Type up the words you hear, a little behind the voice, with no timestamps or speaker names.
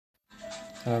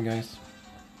Hello guys.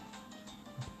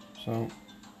 So,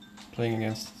 playing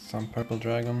against some purple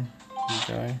dragon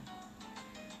guy.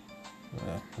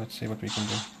 Let's see what we can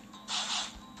do.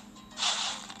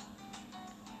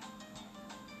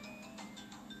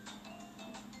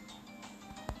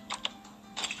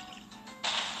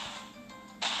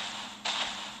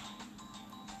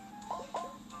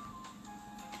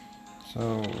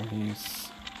 So he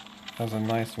has a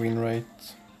nice win rate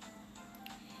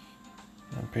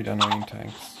and pretty annoying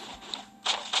tanks.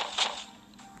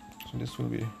 So this will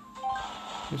be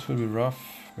rough,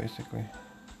 basically.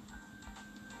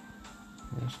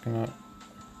 I'm just gonna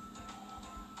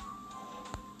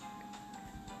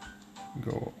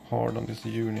go hard on this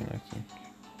union, I think.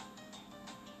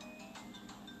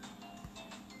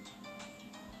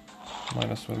 Might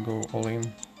as well go all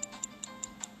in.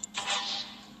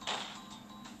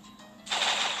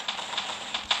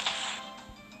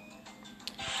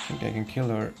 I think I can kill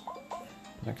her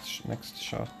next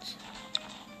shot.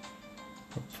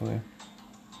 Hopefully.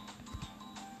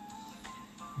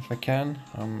 If I can,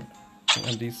 I'm in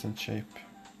a decent shape.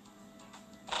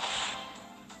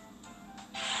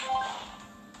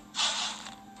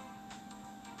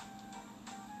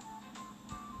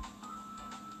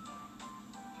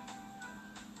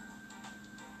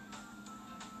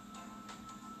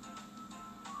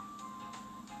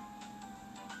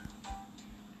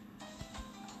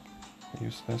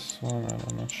 Use this one,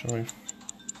 I'm not sure if...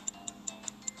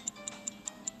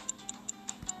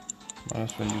 Might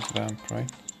as well use vamp,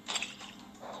 right?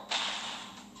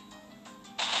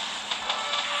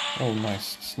 Oh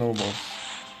nice, snowballs.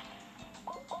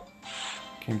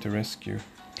 Came to rescue.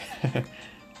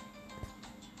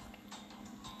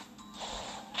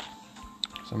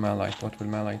 So Malite, what will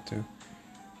Malite do?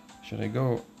 Should I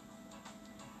go?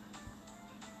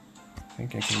 I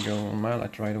think I can go on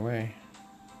Malite right away.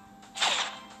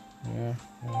 Yeah,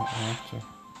 I have to.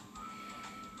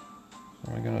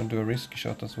 So I'm gonna do a risky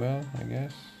shot as well, I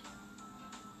guess.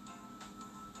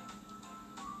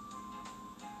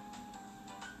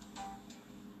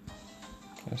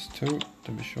 That's 2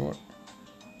 to be sure.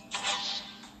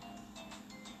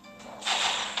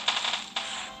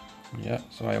 Yeah,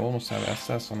 so I almost have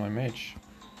SS on my mage.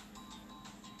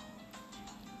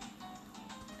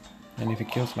 And if he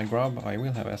kills my grub, I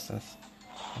will have SS.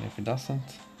 And if he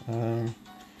doesn't,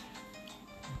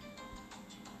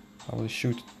 I will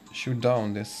shoot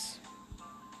down this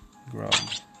grub.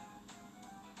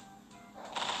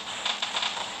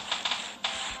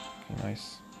 Okay,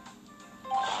 nice.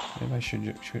 Maybe I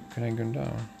should can I go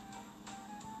down?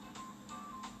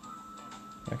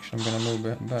 Actually, I'm gonna move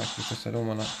back because I don't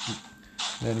wanna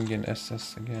let him get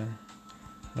SS again.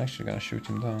 I'm actually gonna shoot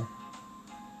him down.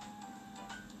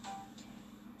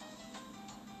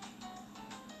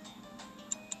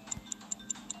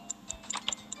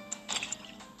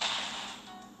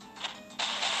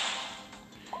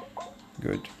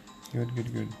 Good.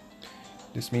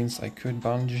 This means I could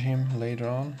bungee him later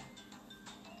on.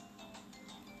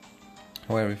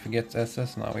 However, if he gets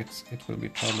SS now, it will be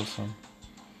troublesome.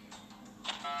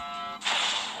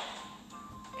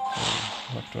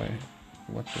 So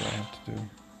what do I have to do?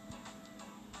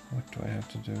 What do I have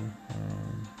to do?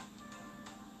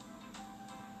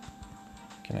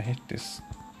 Can I hit this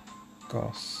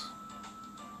gas?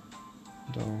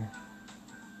 Though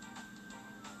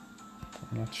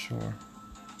I'm not sure.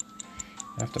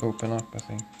 I have to open up, I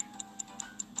think.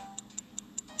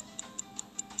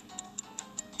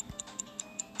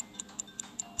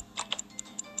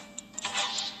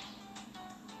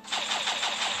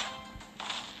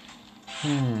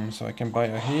 So I can buy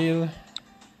a heal.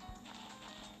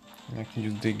 And I can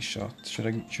use dig shot. Should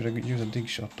I use a dig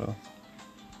shot though?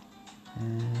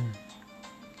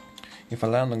 If I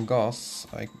land on gas,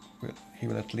 he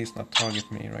will at least not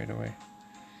target me right away.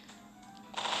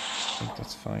 I think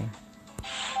that's fine.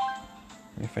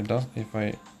 And if I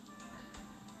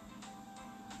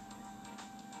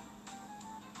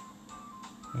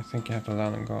think I have to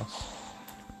land on gas.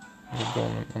 I'll go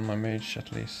on my mage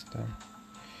at least.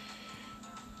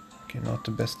 Okay, not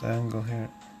the best angle here.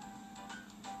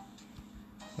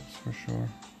 That's for sure.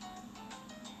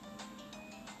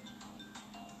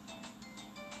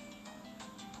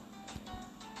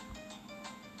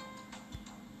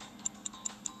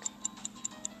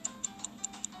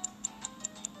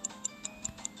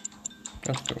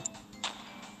 Let's go.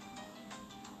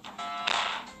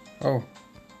 Oh.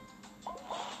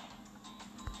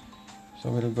 So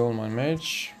we'll go on my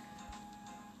mage.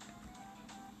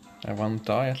 I won't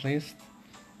die at least.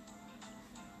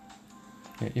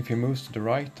 If he moves to the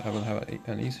right, I will have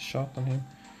an easy shot on him.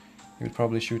 He will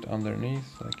probably shoot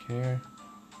underneath, like here.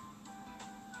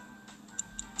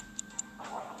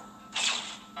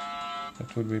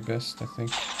 That would be best, I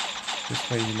think. This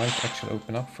way he might actually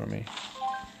open up for me.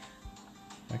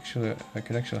 Actually, I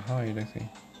could actually hide, I think.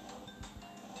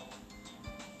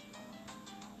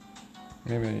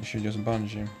 Maybe I should just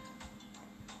bunch him.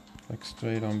 Like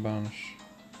straight on bunch.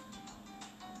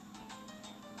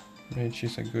 Rage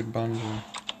is a good bunger.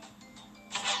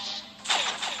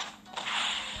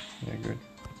 Yeah, good.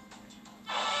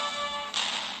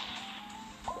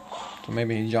 So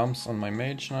maybe he jumps on my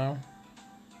mage now.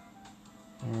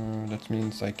 That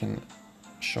means I can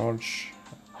charge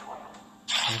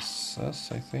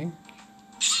SS, I think.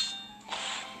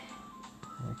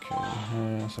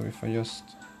 Okay, so if I just...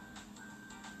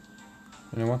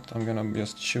 You know what? I'm gonna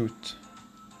just shoot.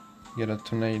 Get a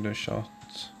tornado shot.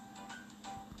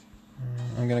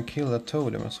 I'm gonna kill that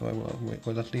totem, so I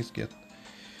will at least get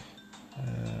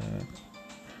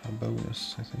a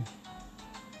bonus, I think.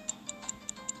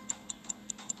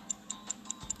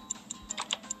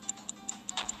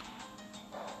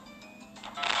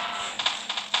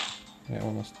 Yeah,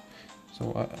 almost.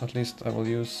 So at least I will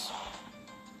get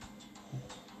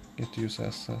to use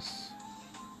SS.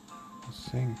 I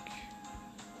think.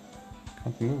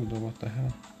 Can't move though, what the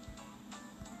hell?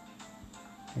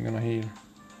 I'm gonna heal.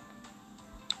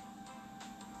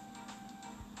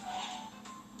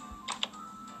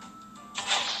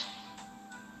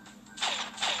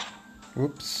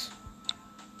 Whoops.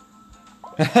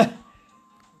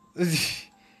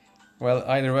 Well,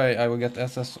 either way, I will get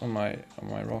SS on my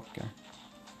rock.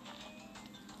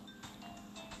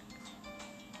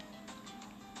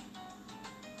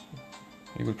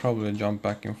 He will probably jump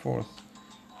back and forth.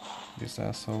 This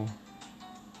asshole.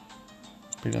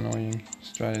 Pretty annoying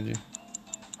strategy.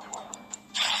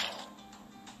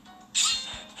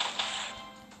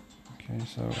 Okay,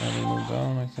 so I will move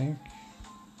down, I think.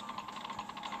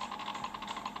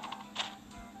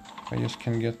 If I just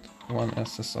can get one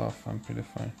SS off, I'm pretty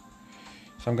fine.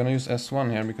 So I'm gonna use S1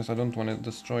 here because I don't want to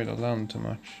destroy the land too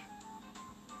much.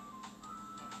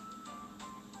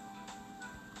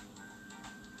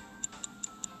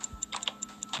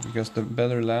 Because the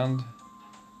better land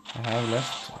I have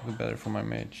left, the better for my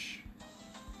mage.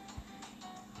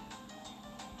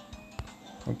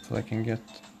 Hopefully I can get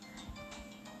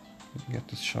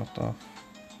this shot off.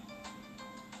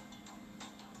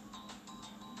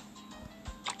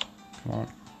 Come on.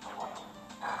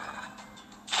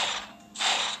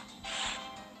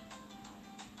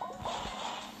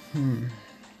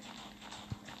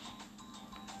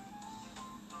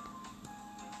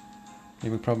 He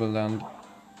will probably land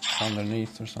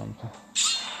underneath or something.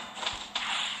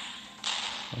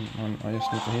 And I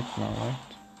just need to hit now,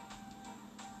 right?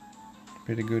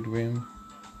 Pretty good win.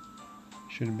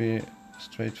 Should be a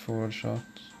straightforward shot.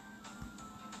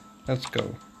 Let's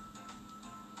go.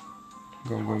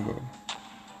 Go, go, go.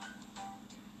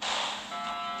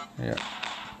 Yeah,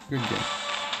 good game.